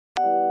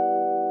You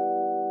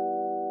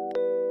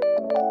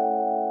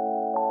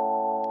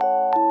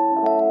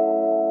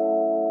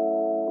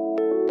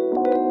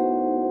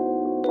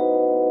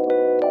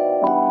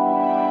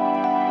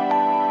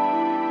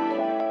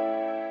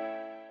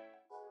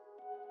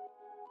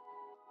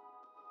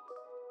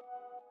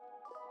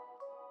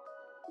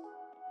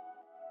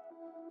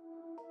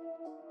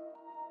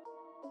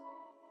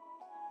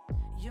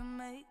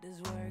made us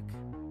work,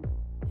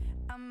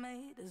 I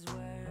made us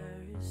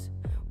worse.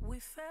 We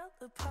fell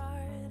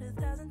apart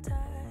 1,000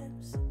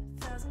 times,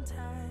 1,000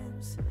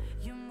 times.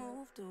 You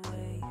moved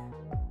away,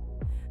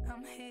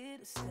 I'm here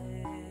to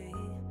stay.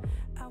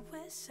 I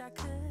wish I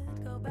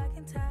could go back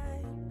in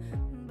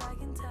time,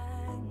 back in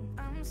time.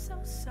 I'm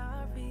so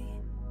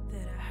sorry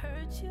that I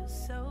hurt you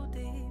so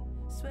deep.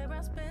 Swear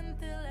I spent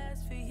the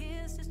last few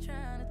years just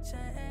trying to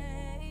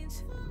change.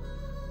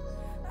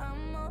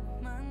 I'm on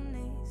my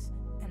knees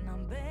and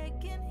I'm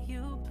begging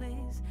you,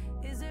 please.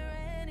 Is there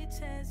any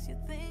chance you're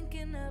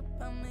thinking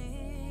about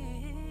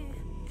me?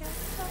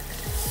 If I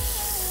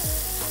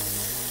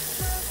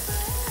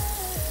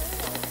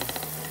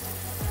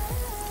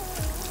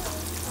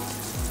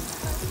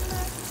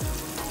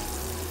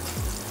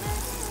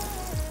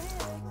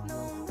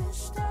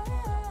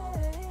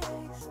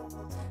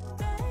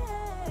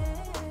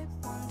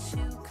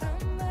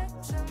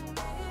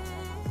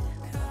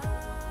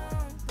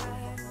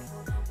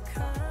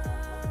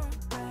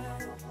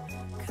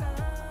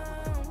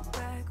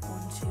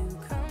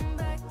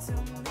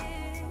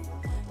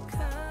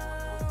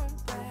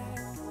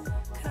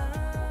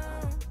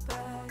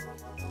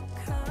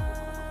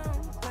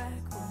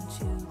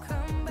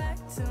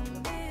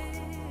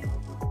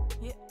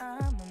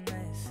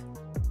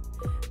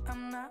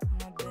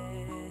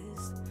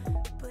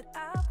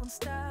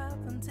stop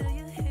until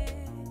you're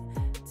here,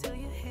 till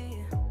you're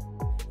here.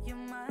 You're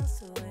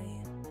miles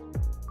away.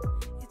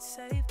 It's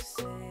safe to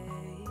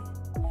say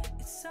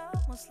it's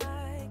almost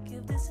like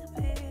you've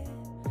disappeared,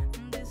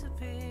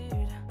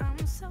 disappeared.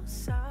 I'm so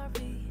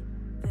sorry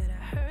that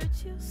I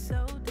hurt you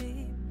so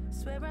deep.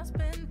 Swear I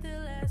spent the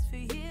last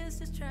few years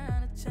just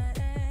trying to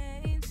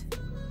change.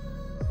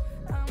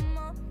 I'm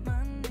on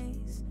my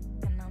knees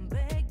and I'm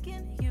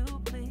begging you,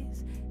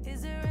 please.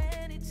 Is there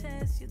any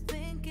chance you're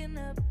thinking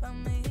about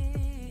me?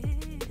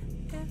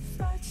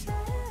 If I change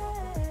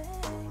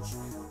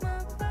my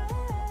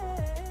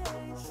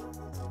ways,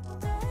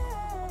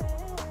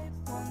 babe,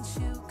 won't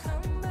you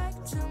come back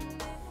to me?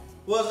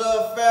 What's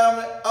up,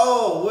 family?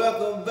 Oh,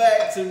 welcome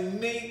back to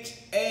Neat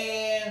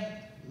and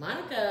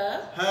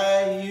Monica.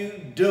 How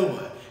you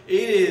doing?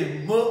 It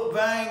is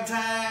mukbang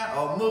time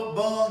or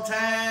mukbang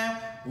time.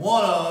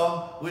 One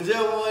of them,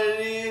 whichever one it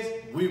is,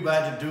 we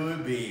about to do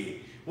it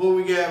big. What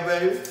we got,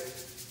 baby?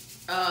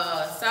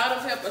 Salt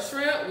and pepper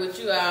shrimp, which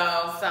you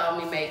all saw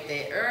me make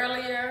that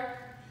earlier.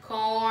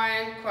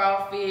 Corn,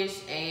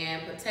 crawfish,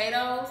 and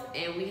potatoes.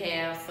 And we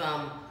have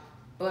some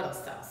butter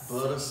sauce.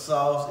 Butter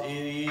sauce it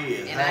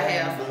is. And I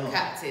have some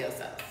cocktail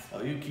sauce.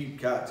 Oh, you keep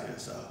cocktail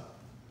sauce.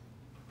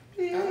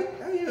 Yeah,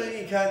 how you gonna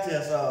eat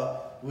cocktail sauce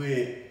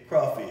with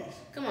crawfish?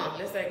 Come on,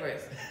 let's take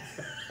rest.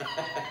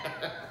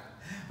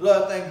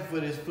 Lord, thank you for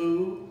this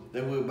food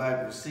that we're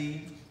about to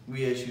receive.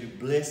 We ask you to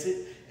bless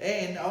it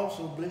and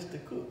also bless the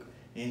cook.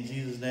 In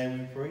Jesus' name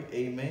we pray,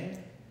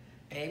 amen.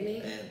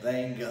 Amen. And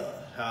thank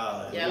God.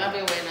 Hallelujah. Y'all, I've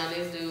been waiting on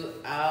this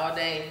dude all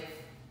day.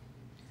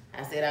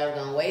 I said I was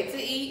gonna wait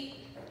to eat.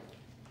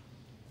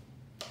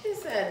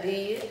 Yes, I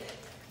did.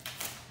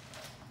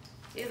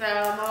 It's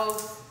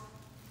almost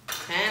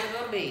time to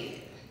go to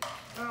bed.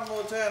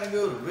 Almost time to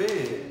go to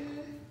bed.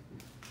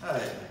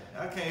 Hey,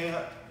 I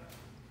can't.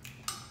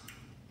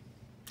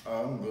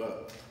 Oh, I'm good.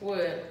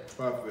 What?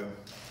 Proper.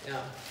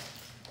 Yeah.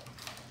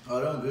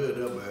 Oh, I'm good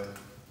though, baby.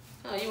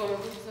 Oh, you want me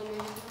to put some in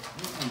your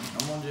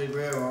plate? I'm gonna just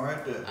grab one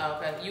right there. Oh,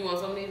 okay. You want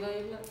some of these on your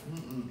plate?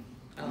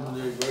 I'm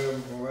gonna just grab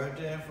them from right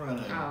there in front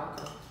of you. Oh,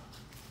 okay.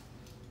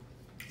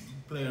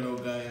 Playing no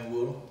game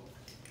with them.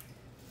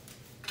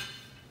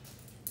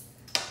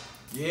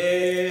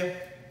 Yeah.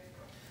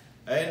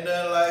 Ain't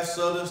nothing like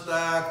southern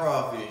style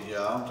crawfish,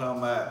 y'all. I'm talking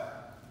about.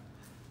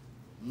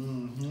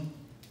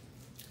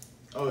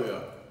 Oh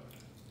yeah.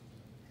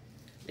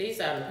 These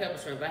salt and pepper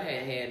shrimp, I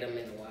hadn't had them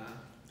in a while.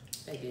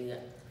 They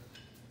good.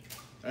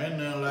 Ain't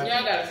nothing like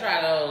Y'all gotta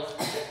try those.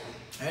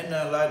 Ain't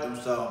nothing like them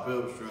salt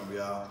and pepper shrimp,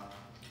 y'all.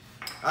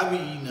 I be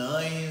eating the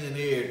onions and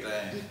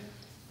everything.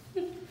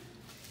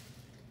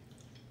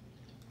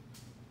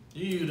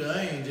 You use the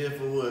onions just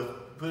for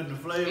what? Putting the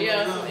flavor in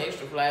Yeah, them? some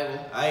extra flavor.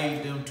 I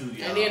eat them too,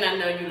 y'all. And then I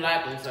know you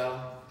like them, so.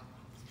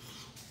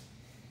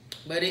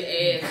 But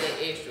it adds that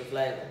extra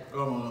flavor.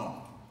 Oh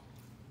no.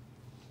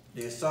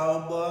 That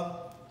salt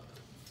bar,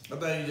 I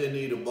think you just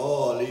need to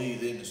boil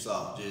these in the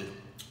sauce. Just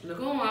The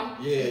corn.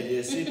 yeah,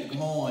 just sit the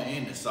corn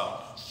in the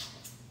sauce.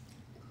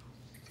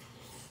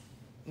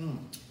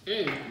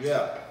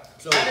 Yeah.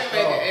 So I didn't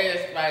make it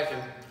as spicy.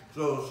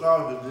 So the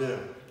sauce is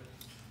just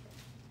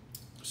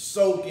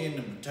soak in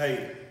the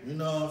potato. You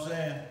know what I'm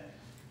saying?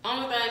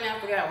 Only thing I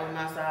forgot was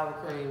my sour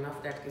cream. I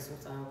forgot to get some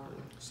sour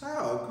cream.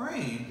 Sour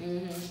cream?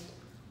 Mm-hmm.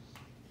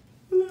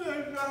 Who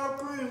made sour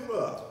cream for?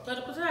 For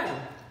the potato.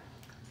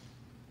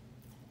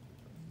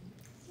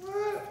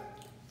 What?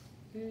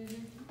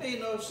 Ain't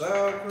no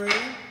sour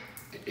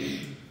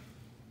cream.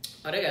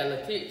 Oh, they got a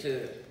little kick to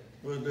it.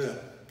 What's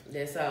that?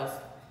 That sauce.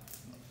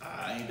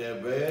 Ah, ain't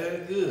that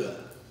bad. Good.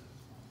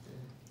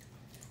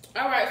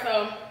 All right,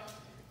 so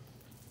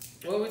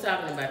what are we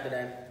talking about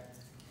today?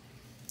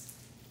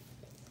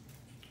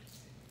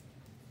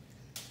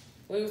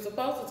 We were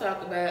supposed to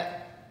talk about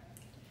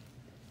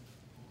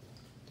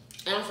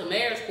answer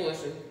marriage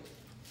question,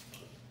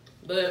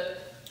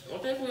 but I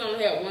think we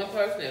only had one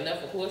person that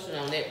left a question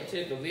on that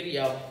particular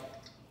video.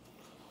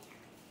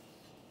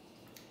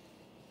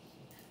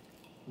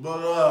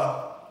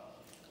 But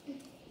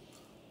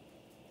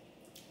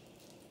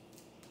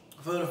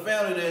for the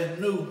family that's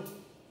new,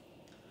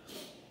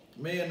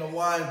 me and the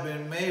wife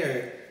been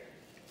married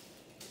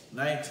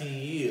 19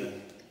 years.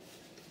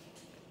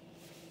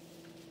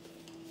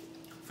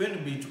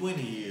 Finna be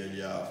 20 years,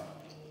 y'all.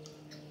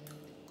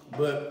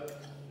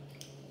 But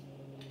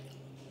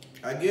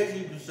I guess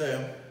you could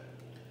say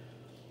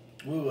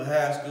we were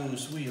high school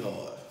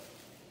sweethearts.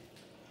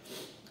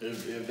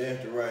 If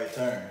that's the right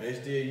term. They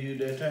still use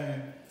that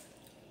term?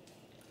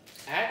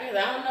 I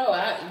don't know.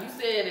 You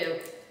said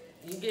if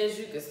you guess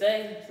you could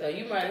say, so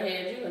you might have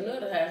had you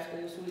another high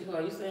school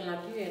sweetheart. You sound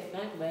like you had to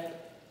think about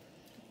it.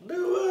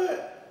 Do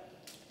what?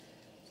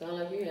 Sound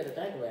like you had to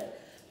think about it.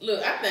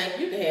 Look, I think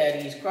you can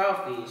have these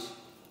crawfish.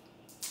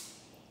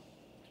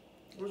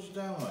 What you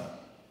talking about?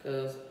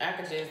 Cause I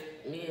could just,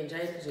 me and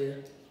Jay could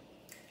just,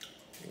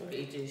 we could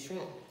eat this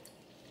shrimp.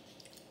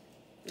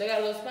 They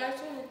got a little spice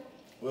to them.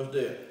 What's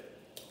that?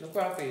 The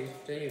crawfish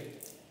to you.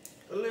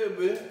 A little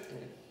bit.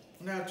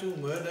 Not too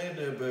much. Ain't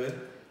that bad.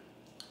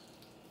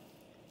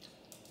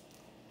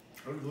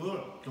 That's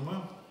good. Come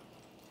on.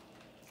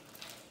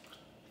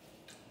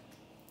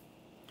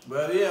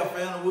 But yeah, I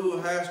found we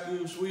were high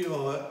school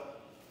sweetheart.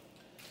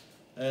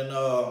 And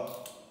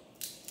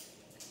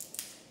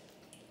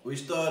we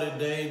started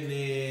dating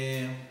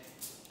in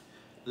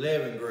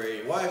 11th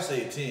grade. Wife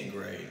say 10th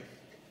grade.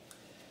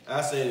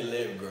 I say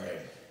 11th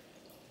grade.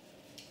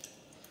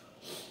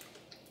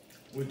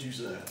 What you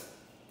say?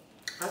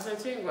 I said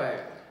 10th grade.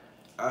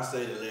 I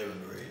say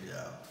 11th grade,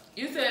 y'all.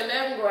 You said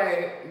 11th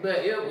grade, but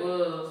it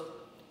was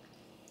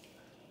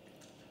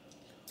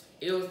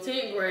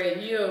 10th grade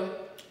year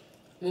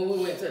when we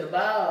went to the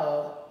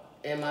ball,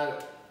 and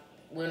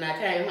when I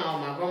came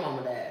home, my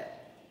grandmama died.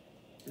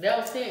 That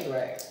was 10th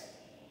grade.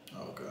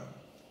 Okay.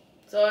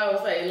 So I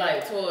would say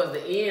like towards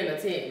the end of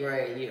 10th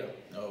grade year.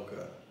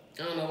 Okay.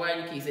 I don't know why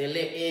you keep saying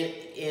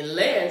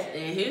unless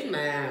in his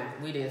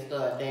mind we didn't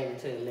start dating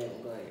till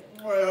 11th grade.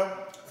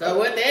 Well. So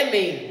what that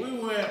mean? We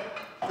went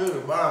to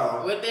the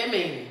ball. What that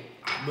mean?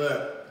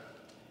 But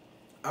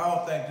I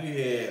don't think you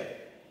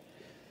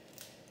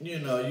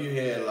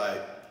had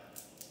like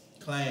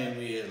claimed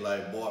me as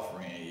like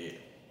boyfriend yet.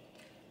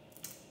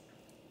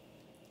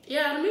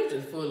 Yeah,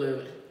 Demetrius full of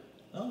it.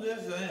 I'm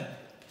just saying.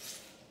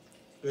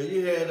 Cause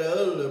you had the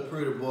other little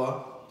pretty boy.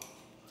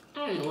 I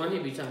don't know what he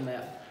be talking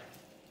about.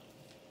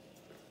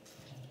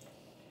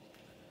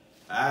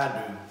 I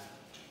do.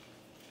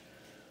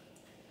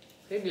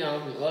 He be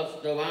on some other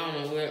stuff. I don't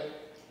know what.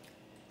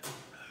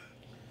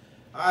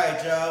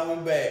 Alright, y'all,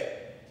 we back.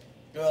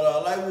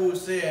 Like we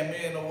was saying, me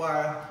and the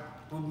wife,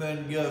 we've been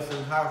together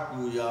since high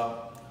school,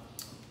 y'all.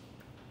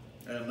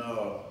 And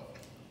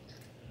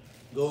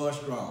going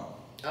strong.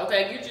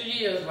 Okay, get your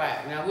years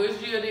right. Now, which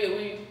year did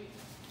we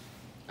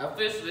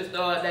officially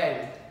start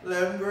dating?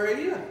 11th grade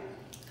year.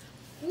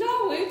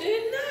 No, we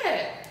did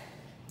not.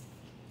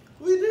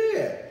 We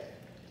did.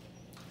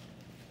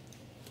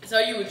 So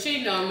you were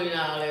cheating on me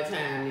all that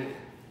time then?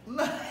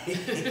 No.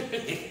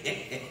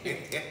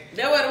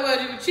 That what it was,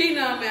 you were cheating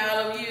on me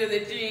all them years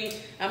that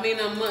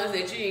them months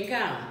that you ain't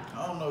count.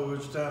 I don't know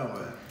what you're talking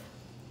about.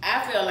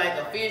 I felt like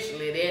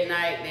officially that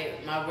night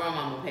that my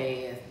grandmama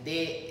passed,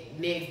 that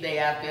next day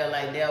I felt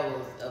like that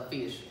was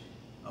official.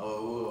 Oh,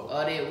 it was.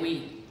 Or that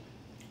week.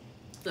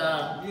 So,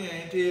 you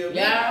ain't tell me.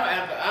 y'all,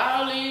 after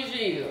all these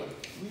years.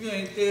 You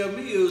ain't tell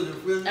me it was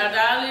official. After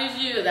all these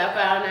years, I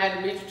found out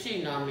that bitch was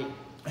cheating on me.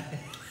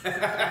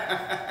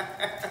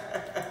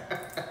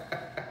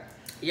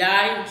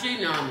 Y'all even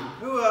cheating on me.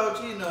 Who I was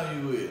cheating on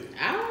you with?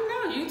 I don't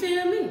know. You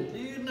tell me.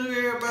 You knew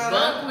everybody.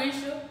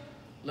 Bunquisha,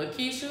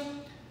 Lakeisha.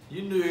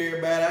 You knew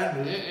everybody I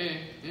knew.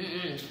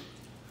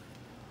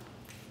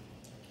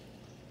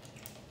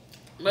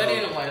 But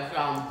anyway,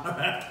 so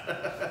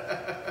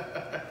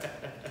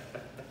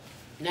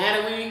now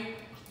that we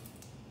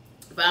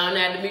found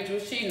out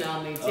Demetrius was cheating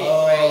on me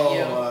 10th grade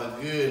year. Oh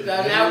my goodness. So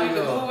now we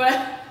can move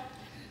on.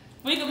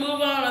 We can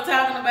move on to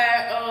talking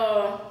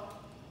about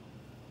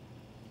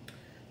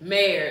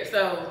marriage.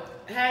 So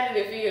how did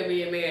it feel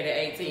being married at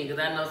 18?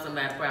 Because I know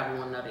somebody probably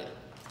want to know that.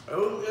 It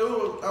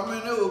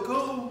was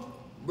cool,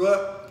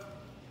 but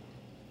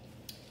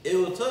it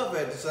was tough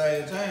at the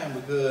same time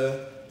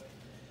because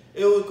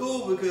it was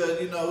cool because,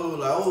 it was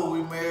like, oh,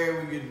 we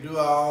married, we get to do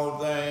our own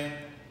thing.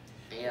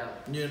 Yeah.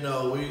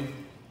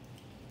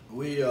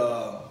 We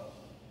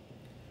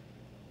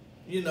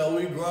you know,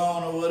 we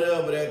grown or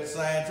whatever, but at the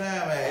same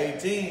time,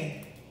 at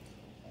 18,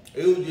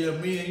 it was just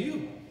me and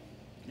you.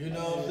 You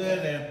know what I'm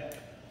saying? And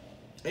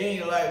it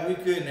ain't like we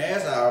couldn't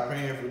ask our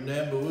parents for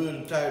nothing, but we were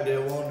the type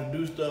that wanted to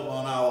do stuff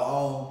on our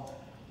own.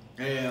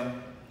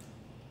 And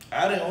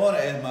I didn't want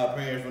to ask my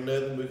parents for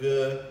nothing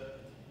because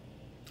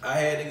I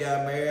hadn't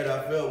got married.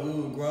 I felt we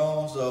were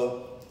grown,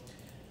 so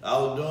I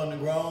was doing the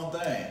grown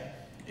thing.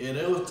 And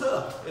it was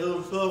tough. It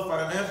was tough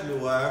financially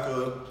wise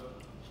because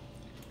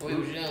we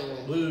was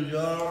young. We was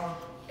young.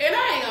 And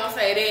I ain't gonna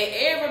say that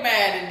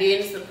everybody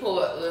didn't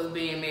support us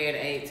being married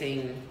at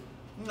 18.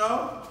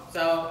 No.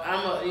 So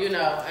I ain't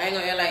gonna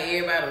act like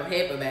everybody was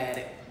happy about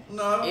it.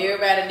 No.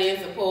 Everybody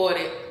didn't support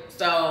it.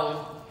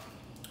 So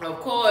of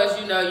course,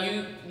 you know,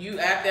 you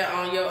out there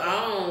on your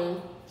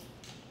own.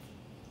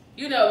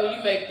 You know, when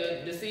you make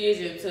the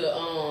decision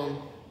to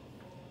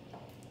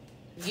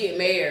get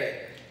married,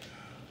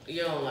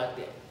 you don't like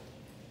that.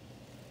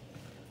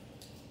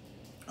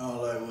 I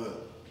don't like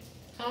what?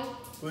 Huh?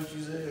 What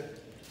you said?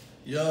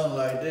 Young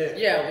like that?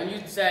 Yeah, when you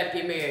decide to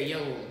get married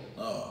young.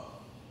 Oh.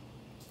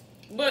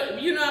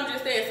 But you know, I'm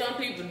just saying some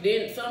people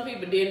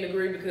didn't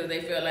agree because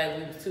they felt like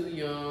we was too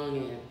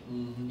young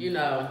and you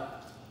know.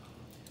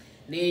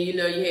 Then you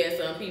know you had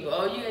some people,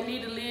 oh, you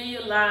need to live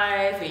your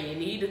life and you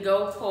need to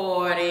go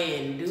party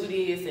and do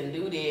this and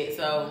do that.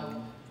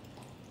 So,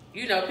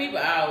 you know, people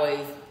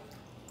always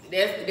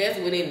that's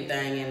with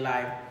anything in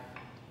life.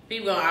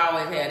 People gonna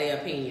always have their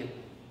opinion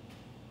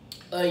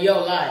of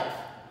your life.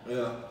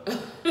 Yeah.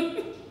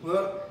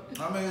 Well,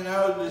 I mean,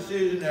 that was a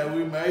decision that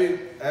we made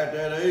at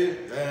that age,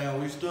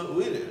 and we stuck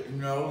with it. You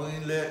know, we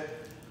didn't let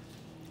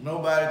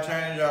nobody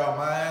change our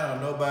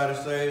mind or nobody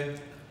say,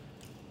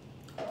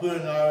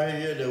 putting our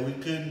head that we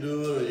couldn't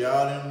do it or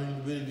y'all didn't need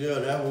to be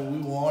together. That's what we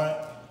wanted.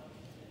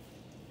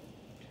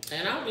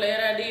 And I'm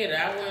glad I did it.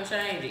 I wouldn't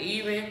change it.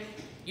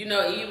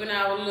 Even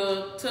our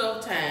little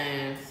tough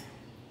times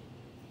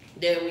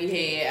that we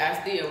had,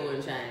 I still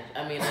wouldn't change.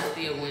 I mean, I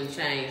still wouldn't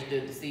change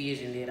the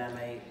decision that I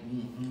made.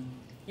 Mm-hmm.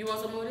 You want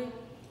some more of this?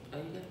 Oh,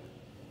 you good?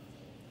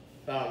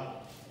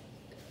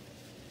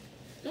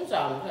 Them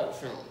salt and pepper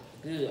shrimp.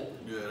 Good.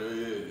 Yeah, they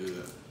is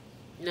good.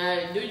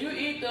 Now, do you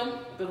eat them?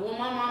 Because when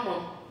my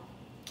mama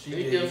She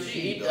eat them, she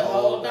eat the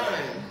whole thing.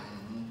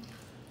 Mm-hmm.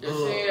 The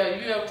shell,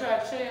 you ever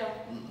tried the shell?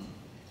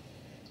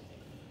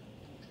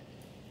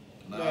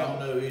 No, I don't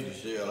never eat the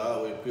shell. I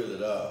always peel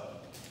it off.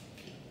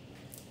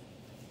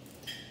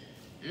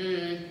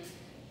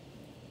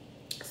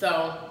 So,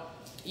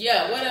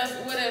 yeah, what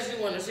else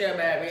you want to share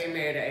about being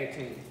married at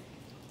 18?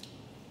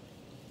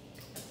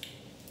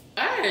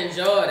 I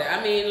enjoyed it.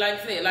 I mean,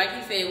 like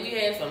you said, we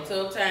had some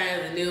tough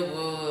times and it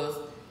was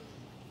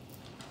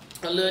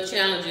a little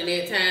challenging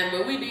at times,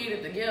 but we did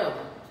it together.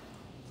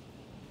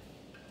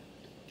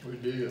 We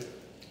did.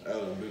 That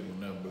was a big one,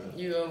 that bad.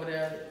 You over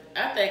there?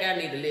 I think I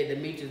need to let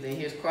Demetrius and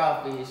his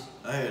crawfish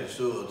I had to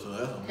show it to him.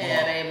 That's a monster.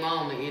 have that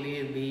moment. It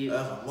is big.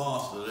 That's a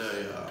monster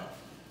there, y'all.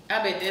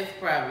 I bet that's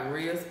probably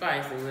real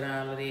spicy with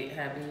all of that,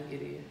 how big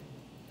it is.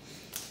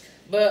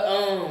 But,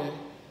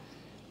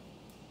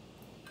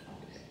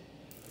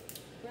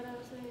 what I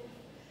was saying?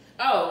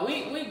 Oh,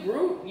 we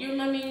grew, you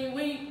know what I mean?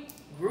 We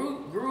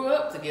grew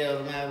up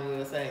together, might as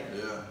well say.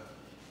 Yeah.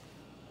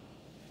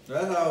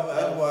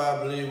 That's why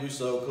I believe we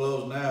so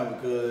close now,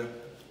 because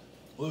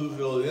we were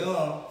so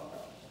young.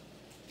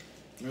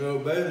 You know,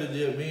 basically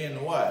just me and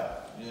the wife,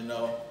 you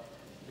know.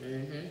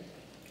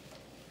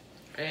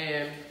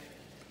 And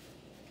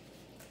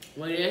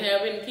we didn't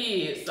have any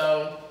kids,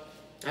 so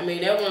I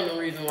mean that wasn't the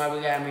reason why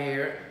we got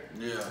married.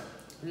 Yeah.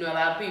 You know, a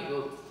lot of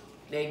people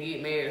they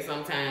get married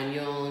sometime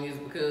young is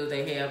because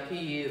they have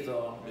kids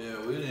or.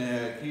 Yeah, we didn't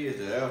have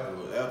kids after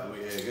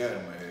we had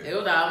gotten married. It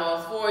was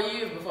almost 4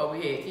 years before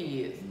we had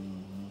kids.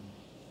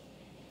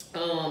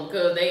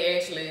 Because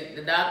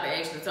the doctor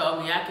actually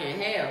told me I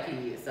can't have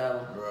kids,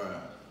 so. Right.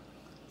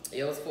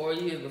 It was 4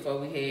 years before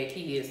we had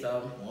kids,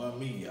 so. One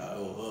me, I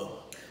owe her.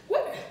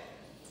 What?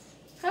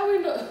 How we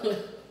know?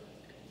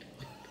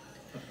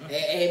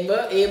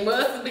 It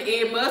must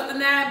have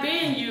not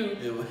been you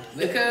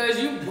because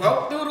you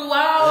broke through the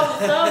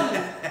walls or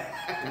something.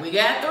 We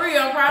got 3.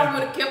 I probably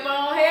would have kept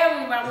on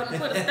having if I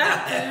wouldn't put a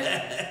stop to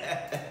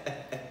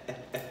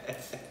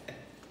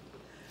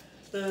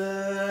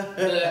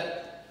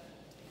it.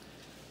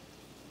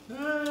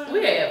 But we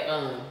had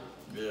fun.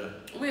 Yeah.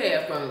 We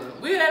had fun.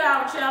 We had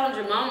our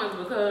challenging moments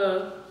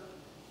because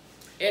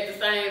at the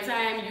same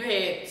time you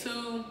had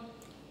 2,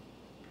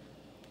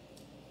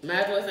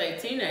 might as well say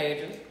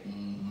teenagers.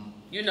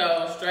 You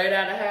know, straight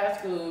out of high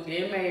school,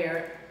 getting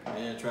married.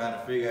 And trying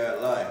to figure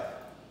out life.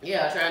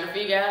 Yeah, trying to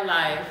figure out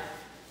life.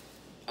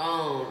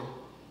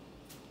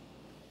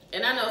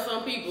 And I know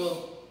some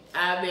people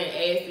I've been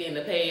asked in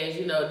the past,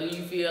 you know, do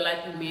you feel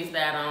like you missed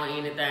out on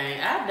anything?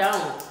 I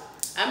don't.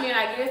 I mean,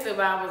 I guess if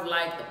I was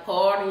like the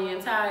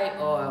partying type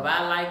or if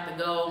I like to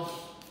go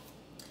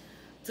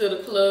to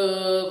the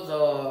clubs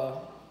or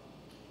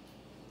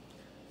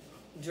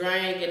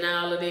drink and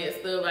all of that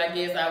stuff, I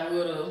guess I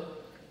would have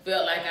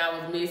felt like I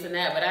was missing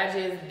out, but I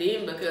just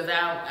didn't because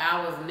I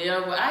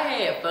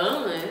had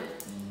fun,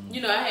 You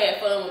know, I had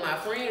fun with my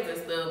friends and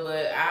stuff,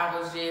 but I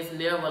was just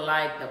never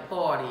like the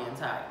partying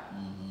type.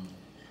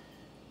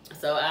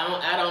 So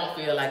I don't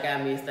feel like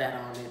I missed out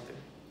on anything.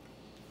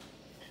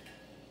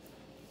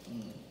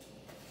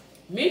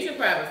 Mitchell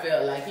probably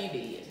felt like he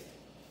did.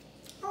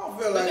 I don't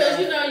feel like because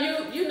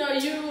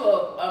you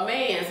a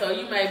man, so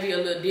you may be a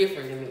little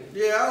different than me.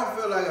 Yeah, I don't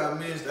feel like I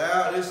missed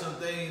out. There's some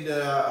things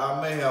that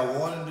I may have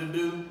wanted to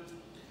do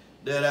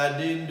that I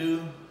didn't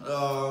do.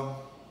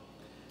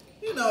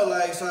 You know,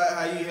 like so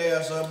how you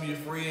have some of your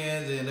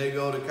friends and they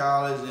go to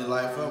college, and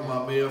like some of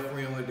my male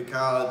friend went to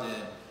college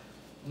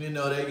and you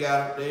know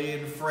they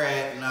in the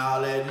frat and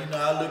all that. You know,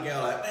 I look at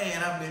it like,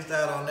 man, I missed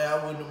out on that.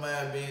 I wouldn't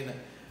mind being a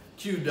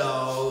Q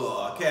dog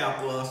or a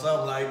Kappa or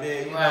something like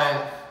that. You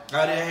know,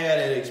 I didn't have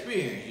that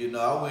experience. You know,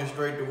 I went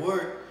straight to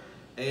work,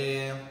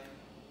 and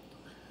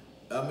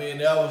I mean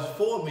that was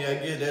for me. I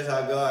guess that's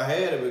how God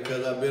had it,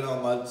 because I've been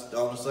on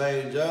the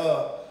same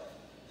job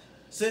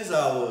since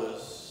I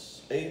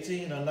was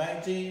 18 or 19.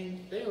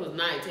 I think it was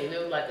 19.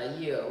 It was like a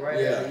year, right?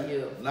 Yeah, a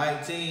year.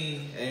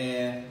 19,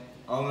 and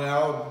only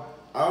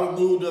I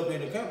moved up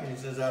in the company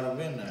since I've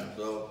been there.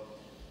 So,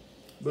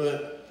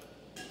 but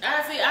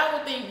I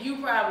would think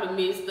you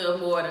probably missed stuff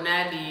more than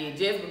I did,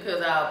 just because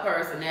of our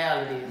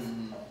personalities.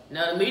 You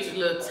know, Demetrius a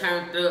little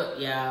turned up,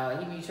 y'all.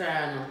 He be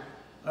trying to.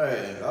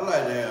 Hey, I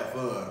like to have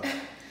fun.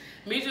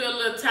 Demetrius a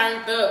little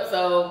turned up,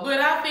 so but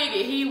I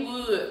figured he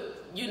would,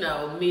 you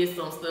know, miss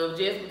some stuff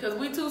just because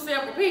we two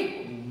separate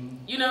people.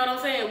 You know what I'm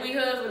saying? We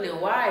husband and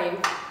wife,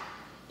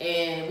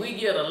 and we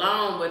get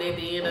along. But at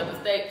the end of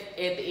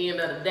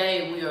the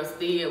day,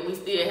 we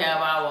still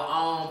have our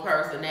own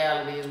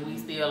personalities. We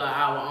still are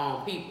our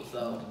own people.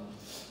 So.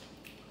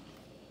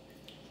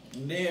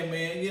 And then,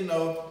 man, you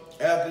know,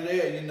 after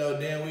that, you know,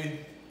 then we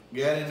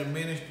got into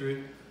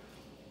ministry.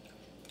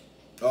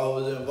 I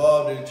was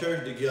involved in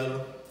church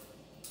together,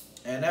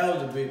 and that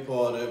was a big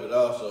part of it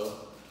also.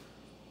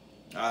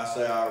 I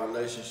say our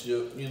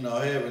relationship, you know,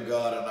 having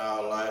God in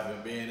our life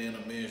and being in the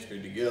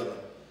ministry together,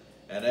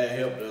 and that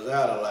helped us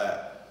out a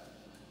lot.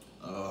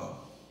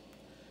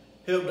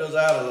 Helped us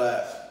out a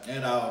lot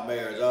in our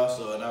marriage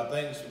also, and I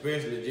think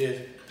especially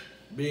just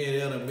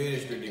being in the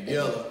ministry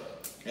together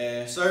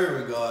and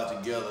serving God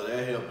together,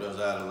 that helped us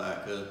out a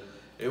lot, because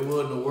it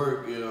wouldn't have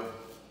worked if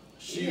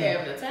she... You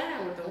having a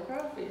time with them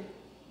crawfish.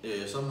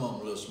 Yeah, some of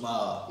them a little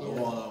small, the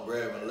one I'm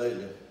grabbing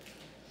lately.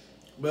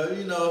 But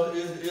you know,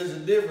 it's a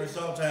difference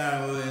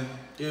sometimes when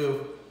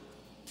if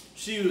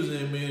she was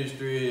in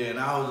ministry and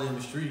I was in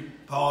the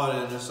street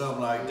partying or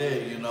something like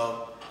that, you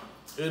know,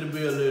 it'd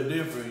be a little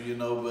different, you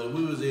know, but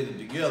we was in it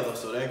together,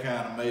 so that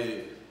kind of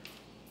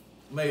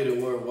made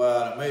it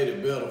worthwhile and made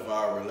it better for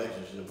our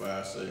relationship,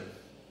 I say.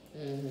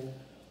 You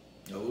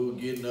know, we were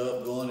getting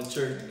up, going to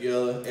church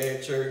together,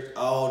 at church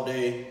all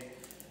day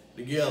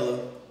together,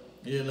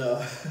 you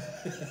know.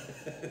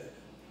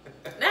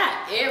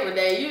 Not every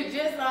day. You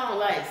just on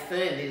like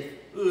Sundays.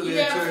 You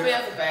gotta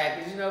specify,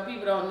 because you know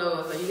people don't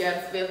know, so you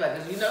gotta specify,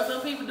 because you know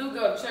some people do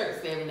go to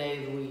church 7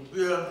 days a week.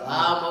 Yeah.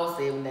 Almost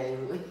 7 days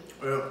a week.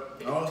 Well,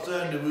 on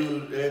Sunday we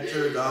was at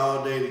church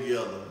all day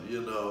together,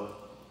 you know.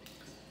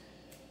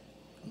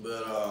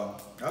 But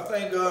I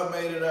think God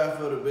made it out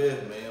for the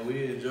best, man.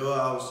 We enjoyed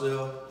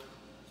ourselves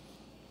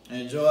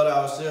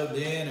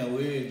then, and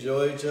we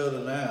enjoy each other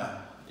now,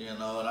 you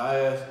know. And I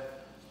asked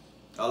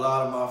a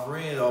lot of my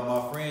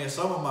friends,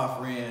 some of my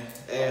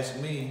friends ask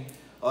me,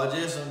 or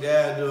just some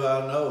guys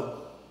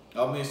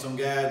some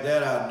guys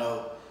that I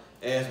know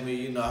ask me,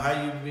 you know, how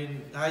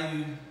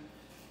you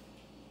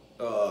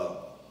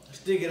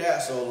stick it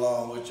out so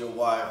long with your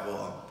wife,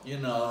 or, you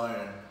know,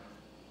 and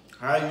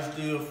how you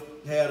still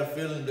have the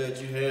feeling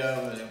that you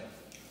have. And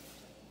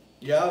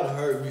y'all have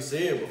heard me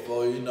say it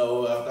before, you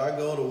know, after I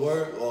go to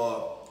work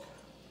or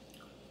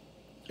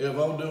if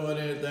I'm doing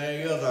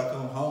anything else, I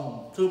come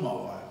home to my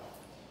wife.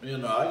 You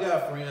know, I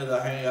got friends I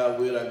hang out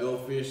with, I go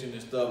fishing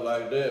and stuff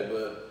like that,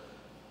 but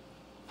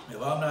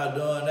if I'm not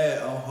doing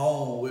that, I'm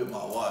home with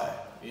my wife.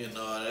 You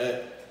know,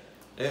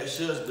 that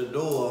shuts the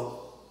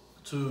door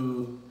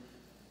to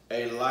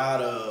a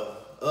lot of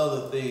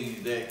other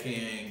things that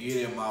can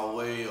get in my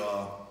way,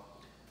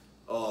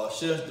 or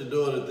shuts the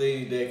door to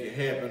things that can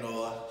happen,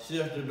 or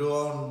shuts the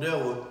door on the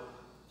devil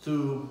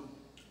to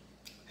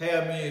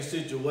have me in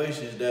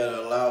situations that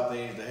allow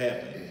things to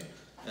happen.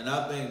 And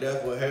I think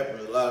that's what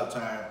happens a lot of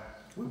times.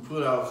 We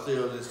put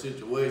ourselves in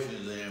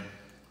situations and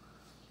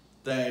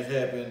things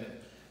happen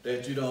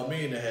that you don't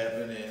mean to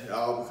happen, and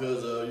all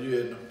because of you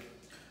in the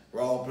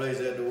wrong place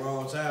at the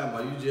wrong time,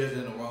 or you just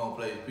in the wrong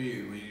place,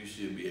 period, when you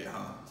should be at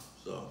home.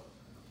 So,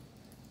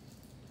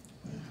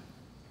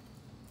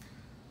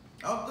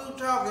 I'm through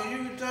talking, you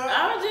can talk.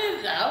 I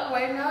was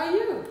waiting on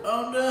you.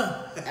 I'm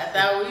done. I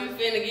thought we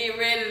finna get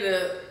ready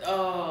to,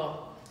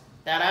 thought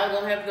I was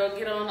gonna have to go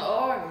get on the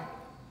organ.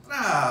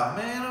 Nah,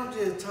 man, I'm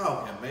just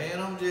talking, man.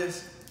 I'm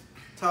just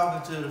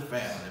talking to the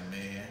family,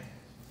 man.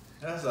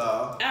 That's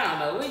all. I don't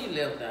know where you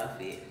left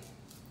off at.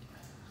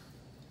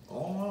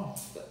 Oh no.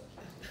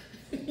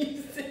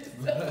 You said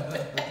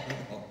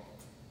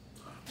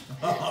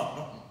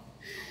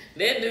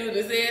That dude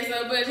that said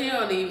so much, he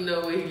don't even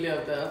know where he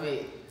left off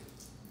at.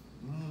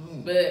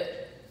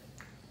 But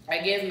I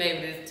guess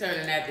maybe this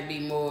turning out to be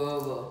more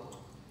of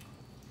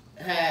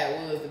a how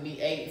it was to be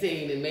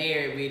 18 and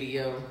married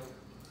video.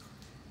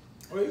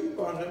 Well, you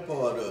brought that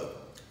part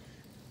up.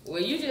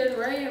 Well, you just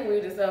ran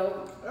with it,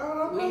 so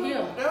we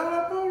him. That's what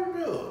I'm supposed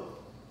to do.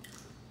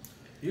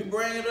 You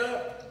bring it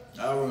up,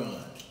 I run.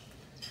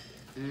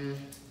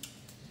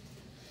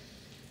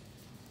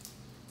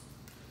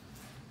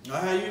 Now,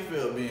 how you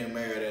feel being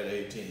married at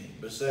 18?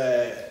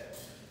 Besides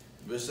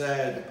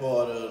the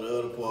part of the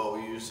other part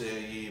where you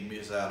said you ain't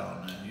miss out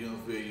on that. You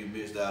don't feel you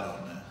missed out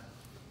on that.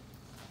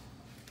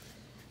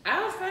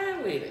 I was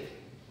fine with it.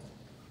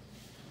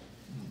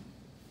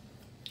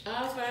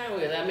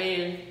 I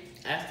mean,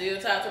 I still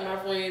talk to my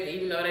friends,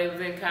 even though they was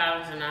in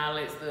college and all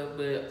that stuff,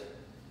 but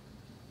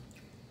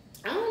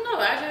I don't know.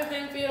 I just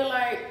didn't feel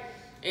like,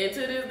 and to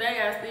this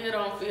day, I still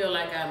don't feel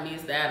like I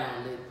missed out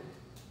on it.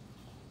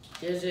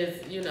 It's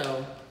just, you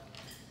know,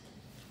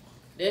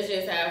 that's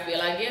just how I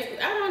feel. I guess,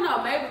 I don't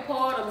know, maybe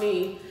part of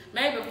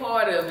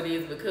it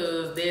is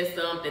because there's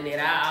something that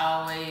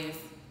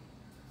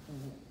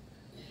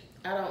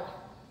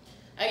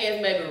I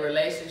guess maybe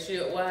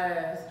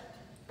relationship-wise,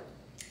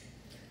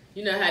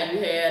 you know how you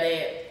have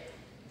that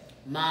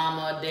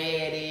mama,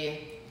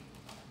 daddy,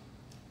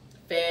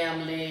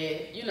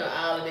 family, you know,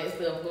 all of that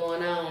stuff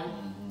going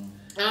on.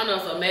 I don't know,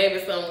 so maybe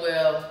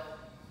somewhere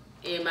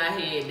in my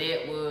head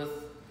that was,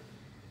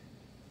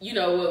 you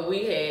know, what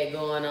we had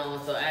going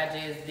on. So I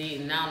just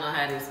didn't, I don't know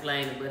how to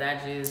explain it, but I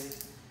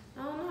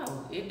don't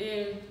know. It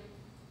didn't,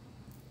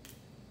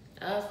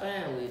 I was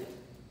fine with it.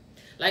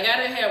 Like, I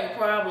didn't have a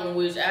problem,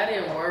 which I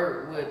didn't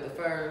work with the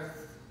first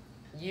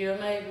year,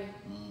 maybe.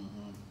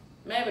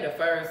 Maybe the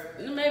first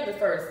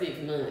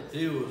 6 months.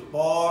 He was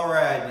ball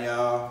riding,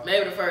 y'all.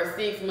 Maybe the first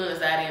 6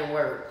 months I didn't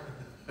work.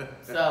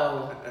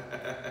 So,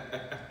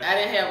 I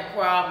didn't have a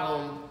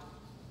problem,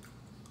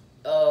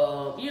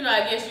 you know,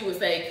 I guess you would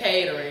say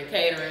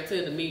catering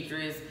to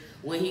Demetrius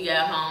when he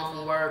got home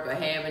from work or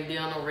having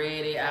dinner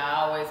ready.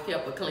 I always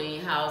kept a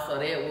clean house, so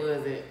that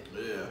wasn't,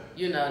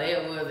 you know,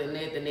 that wasn't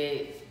nothing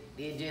that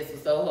it just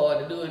was so hard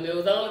to do, and there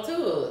was only 2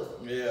 of us.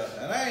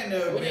 Yeah, and I ain't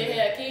never we didn't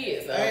have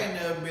kids. So. I ain't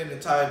never been the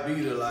type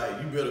beater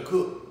like, you better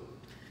cook.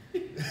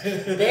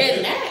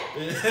 They're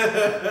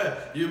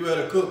not. You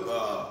better cook.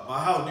 My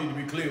house need to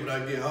be clean when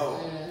I get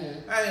home.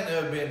 I ain't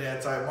never been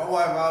that type. My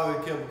wife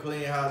always kept a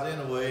clean house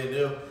anyway, and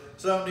if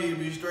something need to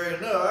be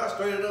straightened up, I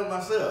straighten it up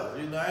myself.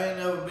 You know, I ain't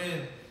never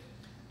been,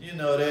 you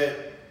know,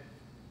 that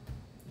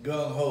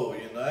gung-ho,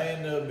 you know. I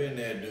ain't never been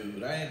that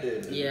dude. I ain't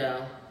that dude.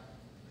 Yeah.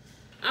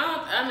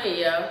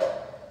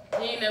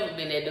 He ain't never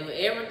been that dude.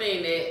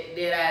 Everything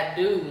that I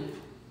do,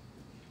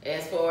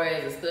 as far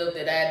as the stuff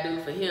that I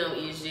do for him,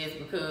 is just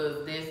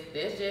because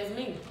that's just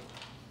me.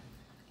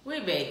 We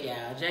back,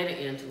 y'all. Jada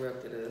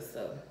interrupted us,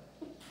 so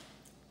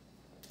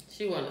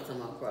she wanted some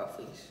more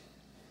crawfish.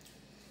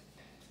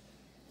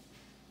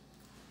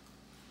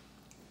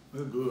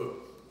 That's good.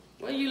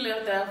 Where you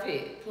left off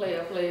at,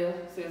 player,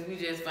 since we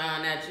just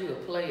found out you a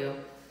player.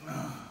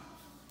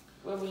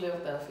 Where we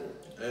left off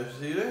at?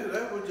 See,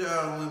 that's what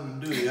y'all women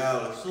do.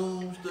 Y'all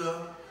assume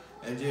stuff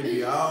and just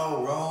be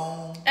all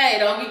wrong. Hey,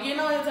 don't be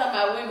getting on here talking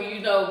about women. You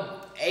know,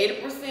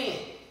 80%,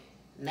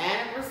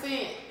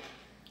 90%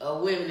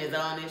 of women is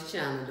on this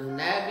channel. Do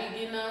not be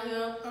getting on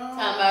here talking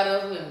about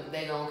us women.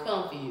 They gonna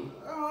come for you.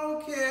 I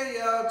don't care.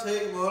 Y'all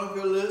take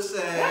Monica a little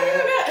side.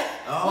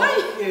 I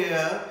don't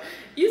care.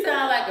 You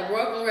sound like a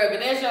broken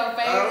record. That's your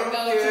favorite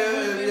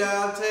go-to. If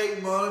y'all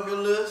take Monica a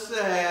little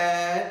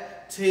side.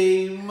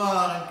 Team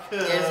Monica.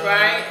 That's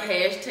right.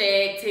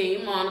 Hashtag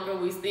Team Monica.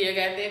 We still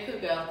got that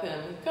cook-off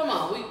coming. Come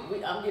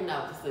on, I'm getting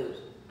off the suit.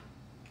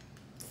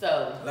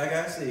 So. Like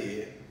I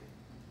said,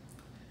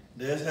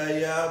 that's how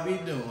y'all be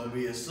doing.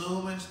 Be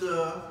assuming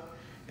stuff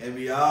and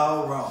be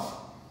all wrong.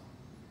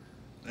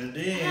 And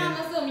then.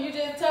 I'm assuming you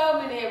just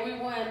told me that we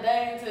weren't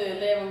dating till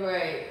 11th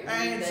grade.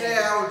 I ain't say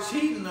I was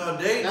cheating or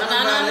dating.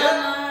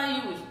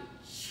 No, you was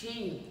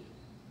cheating.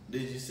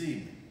 Did you see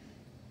me?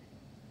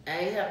 I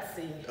ain't have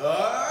to see you.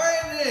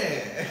 Alright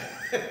then.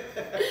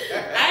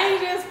 I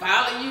ain't just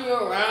following you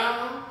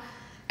around.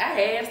 I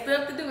had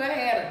stuff to do. I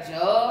had a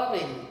job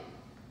and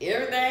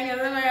everything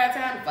else. I had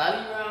time to follow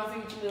you around, see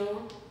what you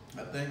doing. I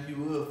think you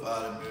would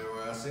follow me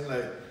around. Seems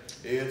like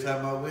every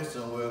time I went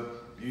somewhere,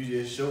 you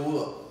just show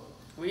up.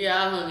 We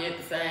all hung at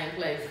the same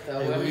place. So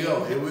Here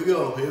we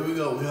go.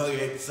 We hung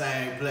at the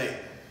same place.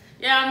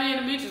 Yeah, I mean,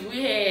 Demetrius,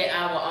 we had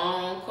our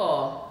own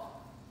car.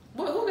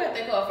 Who got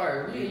that car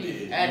first? You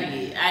did. I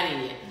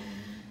did.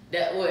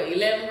 That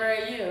 11th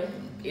grade year?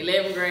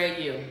 11th grade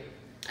year.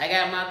 I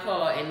got my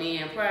car, and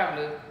then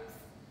probably a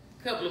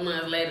couple of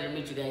months later,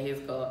 Demetrius got his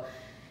car.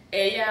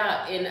 And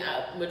y'all, and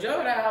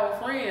majority of our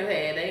friends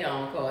had their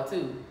own car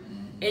too.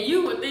 And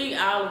you would think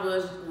all of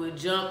us would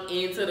jump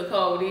into the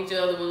car with each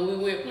other when we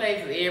went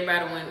places.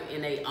 Everybody went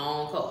in their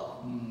own car.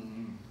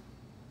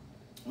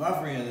 My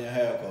friends didn't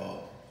have cars.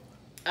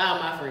 All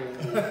my friends.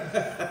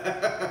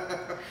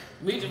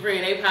 Meet your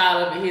friend, they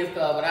piled up in his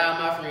car, but all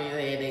my friends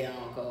had their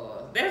own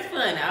cars. That's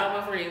funny. All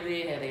my friends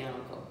did have their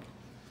own car.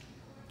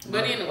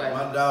 But anyway.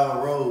 My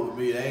dog rode with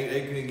me.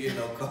 They couldn't get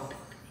no car.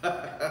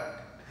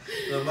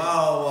 So my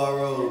homeboy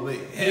rode with me.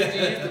 He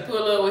used to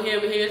pull up with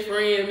him and his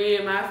friend. Me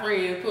and my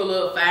friends pull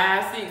up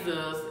 5, 6 of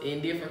us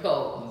in different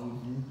cars.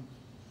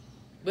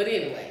 But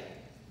anyway,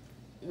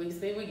 we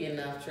getting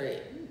off track.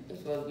 We're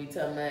supposed to be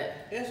talking about.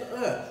 It's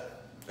us.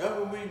 That's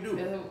what we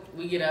do.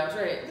 We get off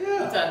track.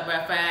 Yeah. We talk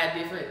about 5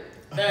 different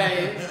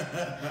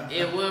things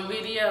in one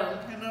video.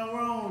 Ain't nothing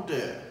wrong with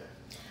that.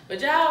 But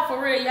y'all,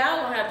 for real,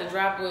 y'all gonna have to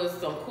drop us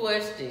some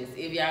questions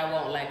if y'all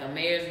want like a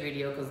marriage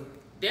video, because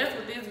that's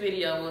what this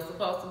video was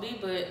supposed to be.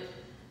 But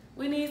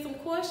we need some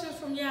questions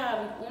from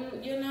y'all,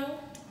 you know.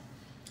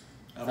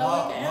 And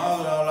Mom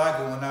don't like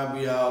it when I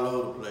be all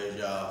over the place,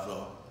 y'all.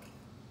 So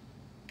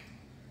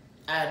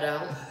I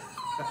don't.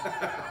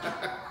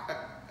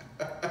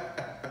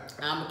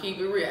 I'm gonna keep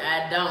it real.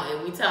 I don't.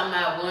 If we talking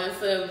about one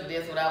subject,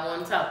 that's what I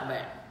want to talk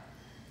about.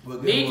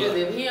 Demetrius,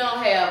 if he don't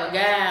have a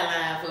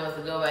guideline for us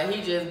to go by,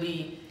 he just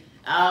be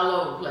all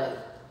over the place.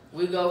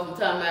 We go from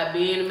talking about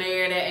being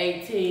married at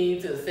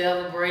 18 to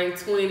celebrate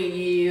 20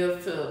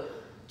 years to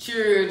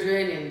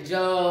children and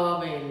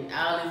job and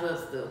all this other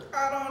stuff.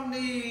 I don't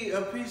need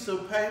a piece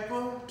of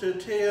paper to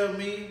tell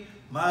me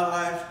my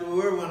life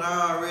story when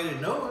I already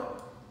know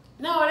it.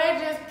 No, that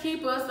just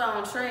keep us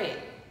on track.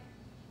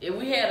 If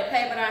we had a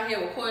paper down here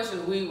with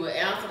questions, we would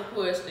answer the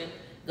question,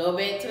 go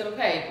back to the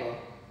paper,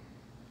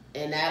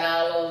 and not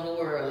all over the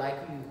world like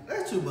you.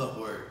 That's too much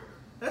work.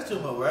 That's too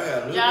much work. I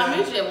gotta look Y'all, at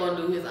Mitch just want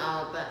to do his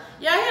own thing.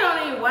 Y'all, he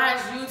don't even watch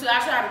YouTube. I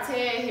try to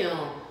tell him,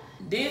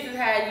 this is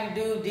how you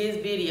do this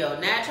video.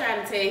 Not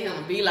trying to tell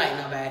him to be like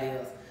nobody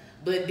else.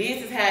 But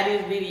this is how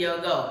this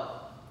video go.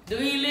 Do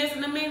he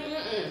listen to me?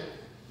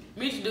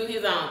 Mitch do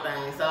his own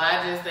thing. So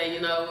I just say, you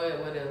know what,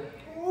 whatever.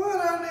 What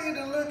I need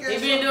to look at? He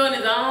been doing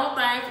his own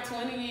thing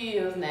for 20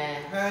 years now.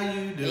 How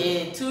you do?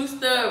 And too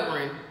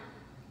stubborn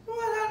What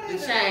I need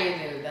to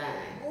change anything.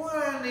 What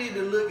I need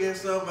to look at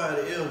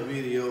somebody else's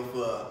video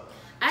for?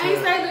 I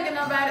ain't say look at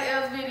nobody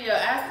else's video.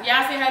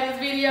 Y'all see how this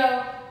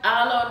video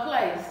all over the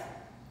place?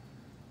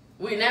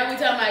 Now we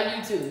talking about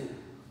YouTube.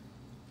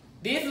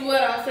 This is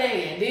what I'm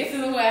saying. This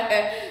is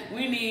why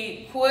we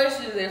need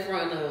questions in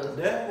front of us.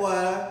 That's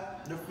why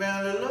the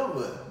family love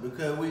us,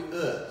 because we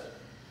us.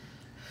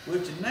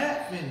 What you're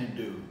not finna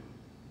do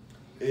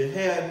is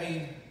have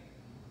me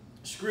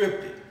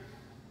scripted.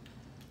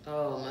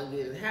 Oh my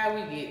goodness. How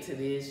we get to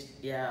this,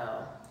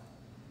 y'all?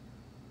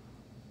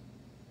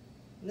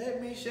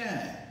 Let me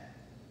shine.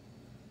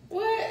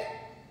 What?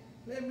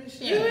 Let me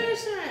shine. You ain't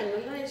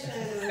shining. You ain't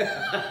shining.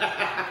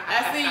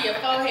 I see your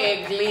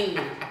forehead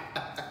gleaming.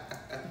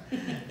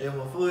 And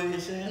my forehead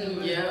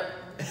shining? Yep.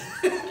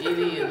 It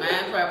is.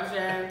 Mine probably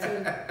shine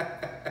too.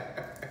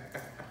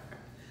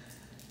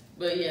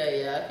 But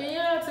yeah. Can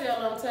y'all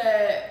tell I'm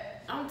tired?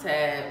 I'm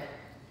tired.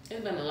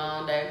 It's been a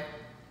long day.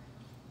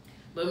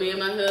 But me and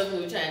my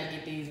husband, we trying to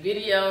get these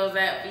videos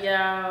out for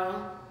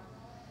y'all.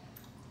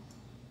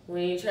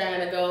 We ain't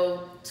trying to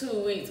go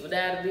 2 weeks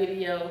without a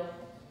video.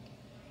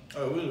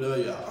 Oh, we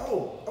love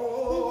y'all.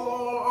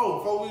 Oh,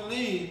 before we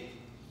leave,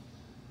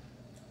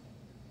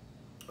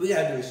 we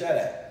gotta do a shout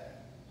out.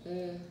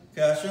 Can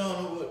I show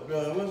them what's the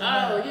name?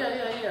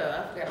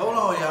 Yeah. I forgot. Hold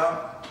on,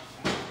 y'all.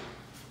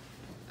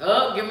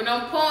 Oh, give me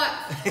them points.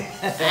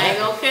 I ain't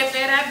gonna cut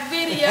that out the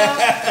video.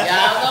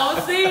 Y'all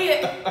gonna see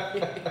it.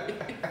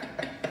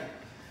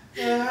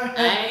 I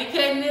ain't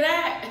cutting it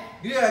out.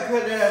 You gotta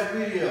cut that out of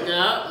the video.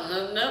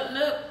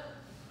 Nope.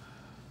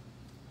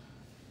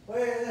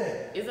 Where is that?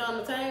 It's on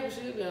the table.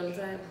 Should be on the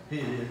table.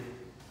 Here it is.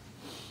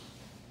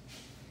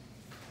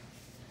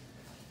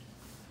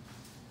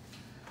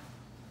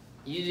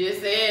 You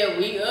just said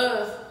we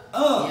us. You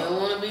don't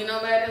want to be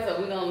nobody else,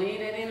 so we gonna leave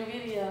that in the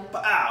video.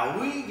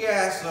 We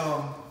got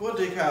some, what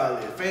they call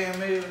it, fan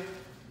mail?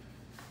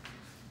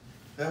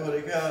 That's what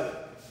they call it?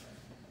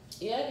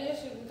 Yeah, I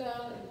guess you can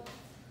call it.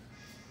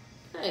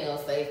 I ain't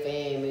gonna say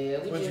fan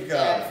mail. We What just you call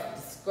got it?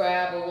 a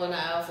subscriber, one of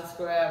our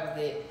subscribers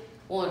that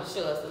wanted to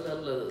show us a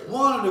little love.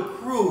 One of the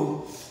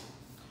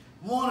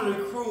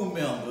crew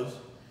members,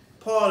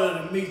 part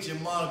of the Meet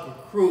Jemonica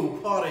crew,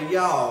 part of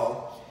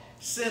y'all,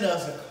 sent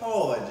us a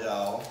card,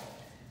 y'all.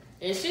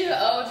 And she an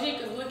OG,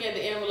 cause look at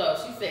the envelope.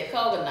 She said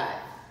Koger night.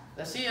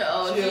 So she an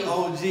OG. She an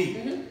OG.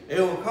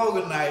 It was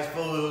Koger nights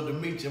for the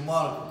Meet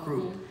Jemonica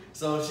crew.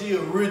 So she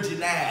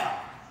original.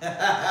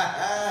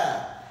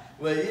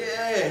 But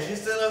yeah, she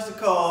sent us a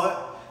card,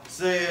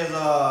 says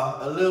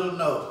a little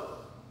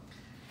note.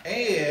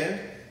 And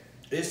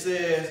it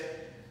says,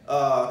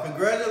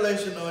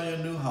 congratulations on your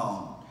new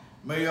home.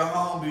 May your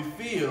home be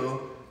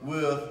filled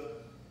with,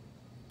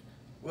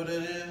 what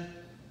it is?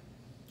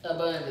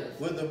 Abundance.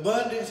 With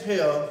abundance,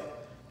 health,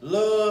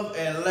 love,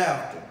 and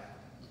laughter.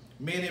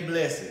 Many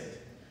blessings.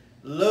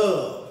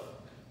 Love,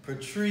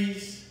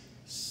 Patrice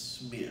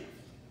Smith.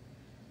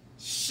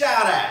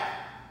 Shout out.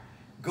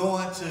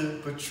 Going to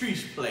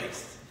Patrice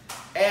Place.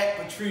 At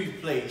Patrice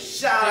Place.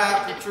 Shout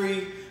out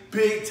Patrice.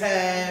 Big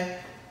time.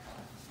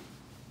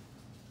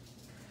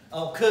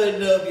 I'm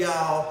cutting up,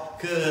 y'all,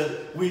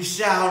 because we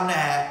shall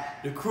not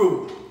the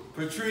crew.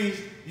 Patrice,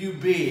 you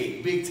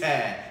big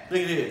time.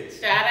 Look at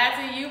this. Shout out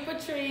to you,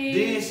 Patrice.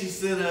 Then she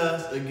sent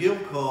us a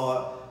gift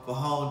card for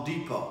Home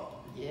Depot.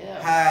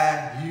 Yeah.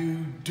 How you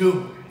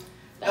doing?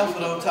 That's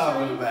what Thank I'm you,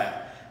 talking Patrice. about.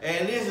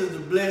 And this is the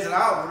blessing.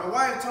 The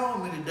wife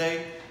told me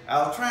today,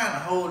 I was trying to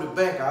hold it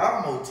back.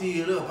 I almost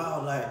teared up. I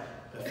was like,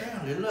 the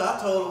family, look, I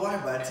told the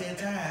wife about 10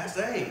 times. I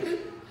said, hey,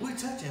 we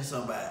touching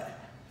somebody.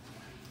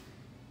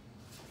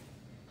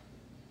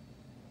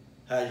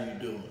 How you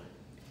doing?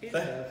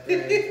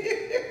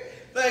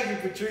 Thank you,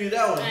 Patrice.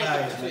 That was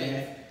nice,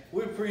 man.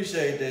 We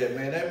appreciate that,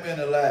 man. That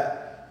meant a lot.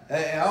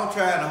 And I'm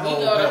trying to hold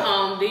We go to back.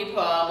 Home Depot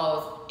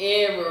almost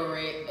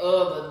every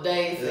other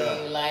day,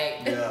 seem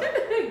like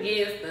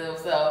get stuff.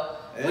 So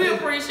we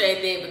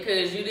appreciate that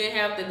because you didn't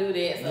have to do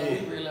that. So we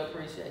really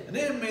appreciate it. And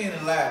it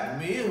meant a lot to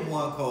me. It was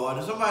one card.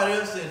 And somebody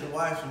else sent the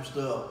wife some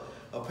stuff,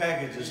 a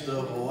package of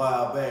stuff a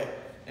while back.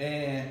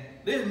 And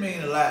this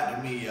means a lot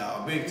to me,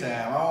 y'all. Big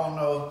time. I don't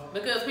know.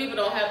 Because people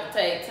don't have to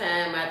take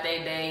time out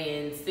their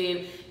day and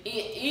send.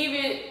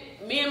 Even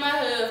me and my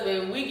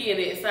husband, we get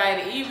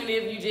excited. Even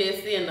if you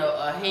just send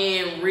a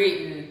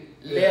handwritten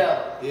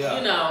letter,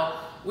 you know,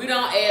 we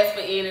don't ask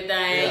for anything.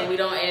 Yeah. We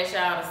don't ask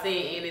y'all to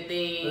send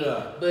anything.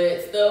 Yeah.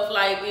 But stuff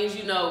like this,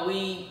 you know,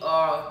 we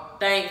are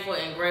thankful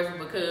and grateful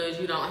because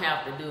you don't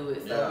have to do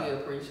it. So we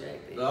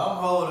appreciate it. So I'm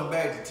holding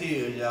back the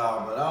tears,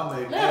 y'all, but I'm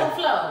Let them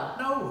flow.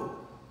 No.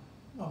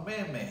 I'm a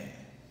man.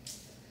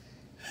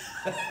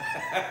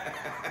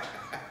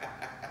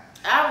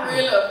 I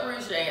really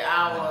appreciate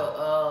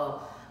our,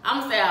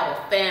 I'm gonna say our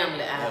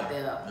family out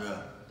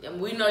there.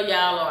 And we know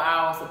y'all are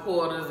our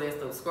supporters and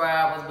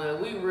subscribers,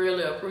 but we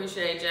really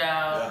appreciate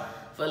y'all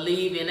for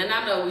leaving. And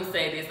I know we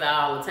say this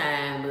all the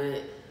time,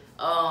 but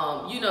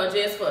you know,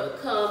 just for the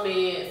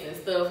comments and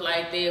stuff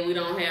like that, we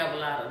don't have a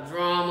lot of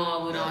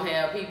drama. We don't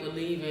have people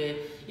leaving.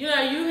 You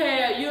know,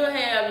 you'll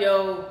have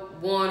your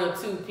 1 or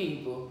 2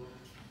 people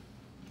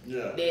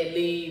that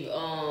leave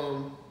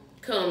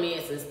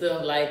comments and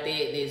stuff like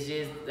that. That's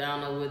just, I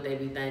don't know what they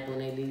be thinking when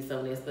they leave some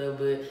of that stuff,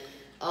 but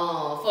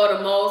for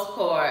the most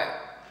part,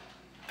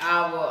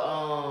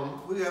 our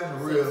we have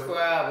some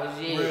subscribers,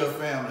 real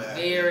family,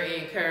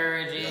 very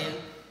encouraging,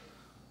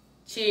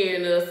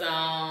 cheering us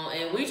on,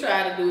 and we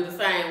try to do the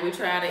same. We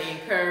try to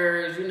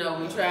encourage. You know,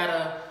 we try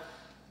to.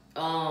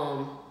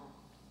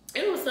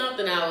 It was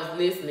something I was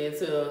listening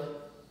to.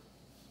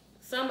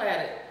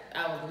 Somebody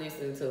I was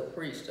listening to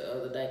preach the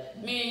other day.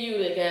 Me and you,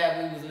 that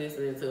guy, we was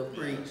listening to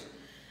preach.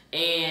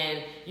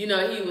 And, you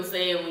know, he was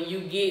saying when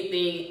you get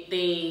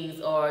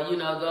things or, you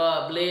know,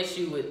 God bless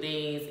you with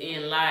things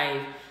in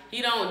life,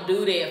 he don't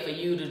do that for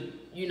you to,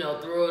 you know,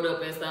 throw it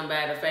up in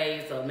somebody's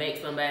face or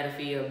make somebody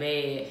feel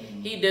bad.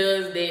 He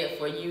does that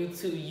for you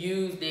to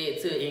use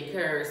that to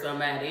encourage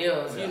somebody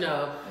else, you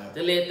know,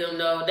 to let them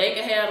know they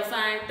can have the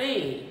same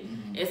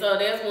thing. And so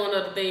that's one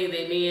of the things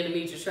that me and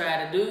Demetrius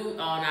try to do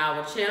on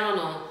our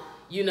channel.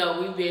 You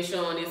know, we've been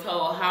showing this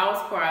whole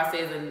house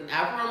process, and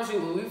I promise you,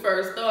 when we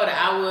first started,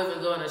 I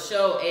wasn't going to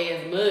show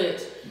as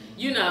much,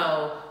 you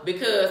know,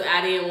 because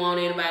I didn't want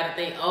anybody to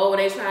think, oh,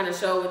 they trying to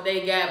show what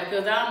they got,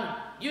 because I'm,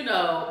 you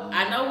know,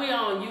 I know we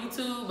on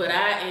YouTube, but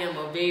I am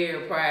a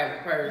very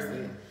private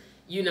person,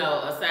 you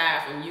know,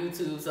 aside from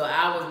YouTube, so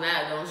I was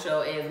not going to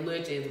show as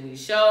much as we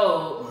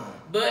showed,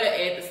 but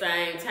at the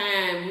same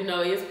time, you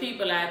know, it's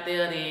people out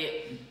there that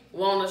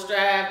want to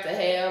strive to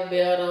have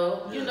better,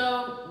 you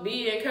know,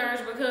 be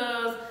encouraged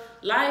because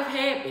life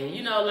happen.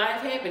 You know, life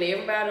happen.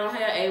 Everybody don't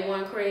have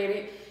A1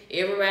 credit.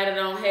 Everybody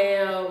don't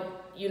have,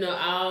 you know,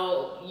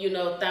 all, you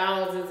know,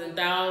 thousands and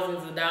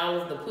thousands of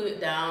dollars to put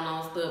down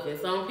on stuff. And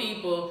some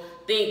people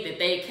think that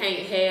they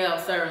can't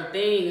have certain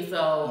things.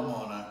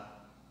 So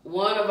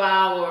one of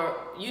our,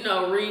 you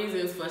know,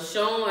 reasons for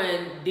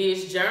showing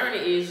this journey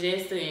is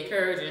just to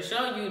encourage and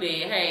show you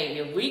that, hey,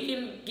 if we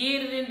can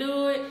get it and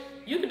do it,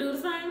 you can do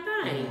the same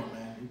thing. Come on,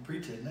 man. You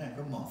preaching now.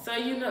 Come on. So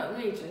you know,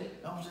 Mitchell.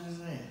 I'm just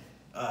saying.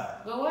 All right.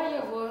 But why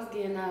your voice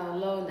getting all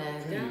low now?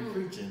 You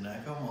preaching now.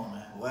 Come on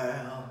now.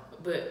 Wow.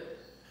 But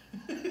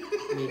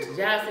Mitchell,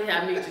 y'all see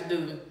how Mitchell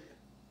do,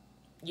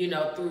 you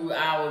know, through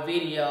our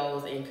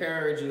videos,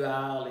 encourage you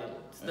all and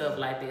stuff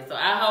like that. So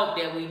I hope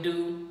that we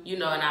do, you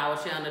know, in our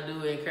channel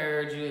do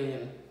encourage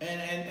you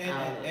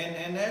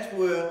and that's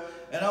where,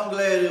 and I'm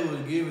glad it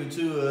was given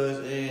to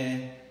us,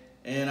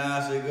 and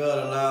I said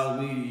God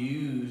allows me to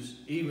use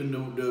even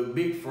the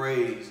big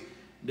phrase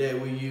that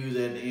we use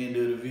at the end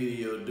of the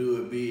video, do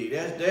it big.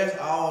 That's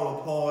all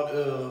a part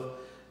of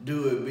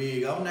do it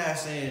big. I'm not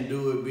saying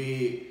do it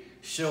big,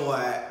 show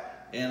out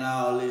and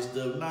all this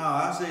stuff. No,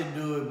 I say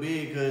do it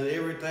big because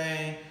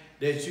everything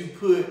that you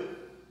put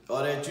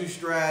or that you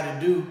strive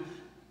to do,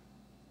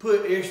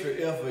 put extra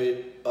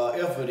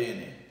effort in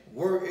it.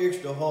 Work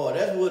extra hard.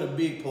 That's what a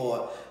big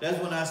part. That's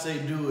when I say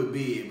do it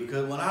big.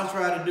 Because when I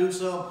try to do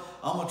something,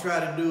 I'm going to try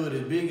to do it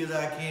as big as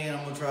I can.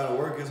 I'm going to try to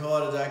work as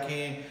hard as I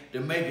can to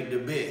make it the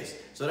best.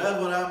 So that's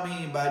what I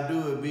mean by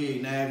do it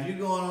big. Now, if you're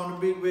going on a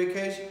big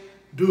vacation,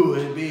 do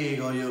it big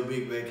on your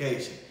big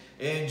vacation.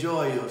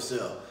 Enjoy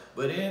yourself.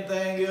 But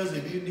anything else,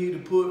 if you need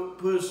to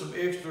put some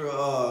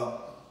extra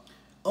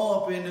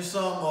up into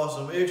something or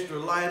some extra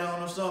light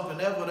on or something.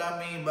 That's what I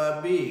mean by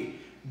big.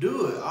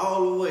 Do it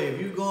all the way. If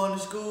you're going to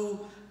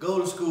school, go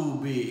to school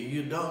big.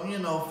 You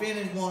don't,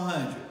 finish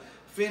 100.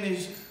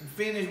 Finish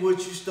what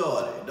you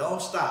started.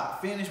 Don't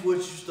stop. Finish what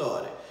you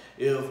started.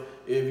 If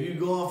you're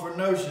going for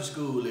nursing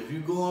school, if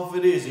you're going for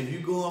this, if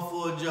you're going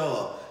for a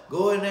job,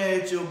 go in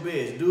there at your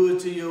best. Do it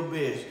to your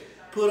best.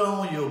 Put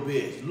on your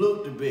best.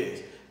 Look the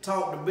best.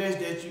 Talk the best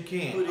that you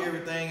can. Put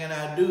everything in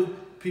I do.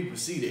 People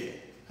see that.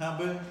 Huh,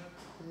 baby?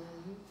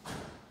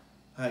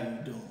 How you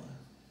doing?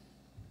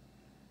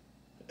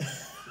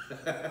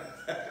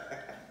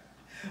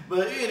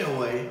 But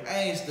anyway, I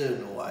ain't studying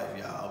the wife,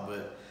 y'all,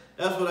 but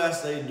that's what I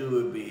say, do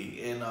it big.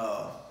 And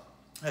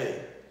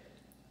hey,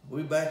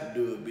 we about to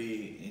do it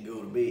big and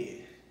go to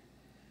bed.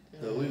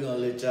 So we gonna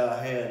let y'all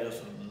have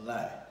this one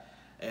tonight.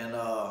 And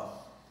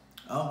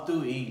I'm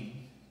through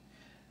eating.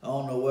 I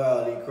don't know where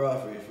all these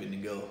crawfish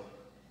finna go,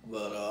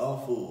 but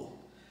I'm full.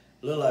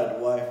 Look like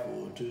the wife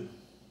full too.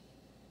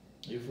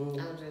 You full?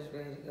 I'm just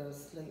ready to go to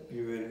sleep.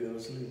 You ready to go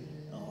to sleep?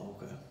 Oh,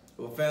 okay.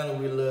 Well,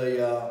 family, we love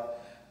y'all.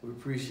 We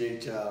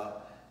appreciate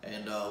y'all.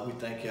 And we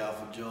thank y'all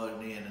for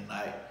joining in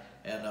tonight.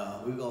 And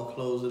we're going to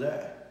close it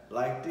out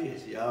like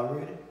this. Y'all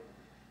ready?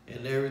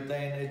 And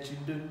everything that you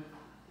do,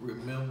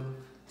 remember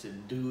to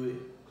do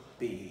it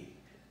big.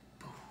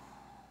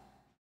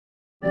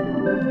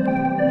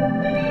 Boom.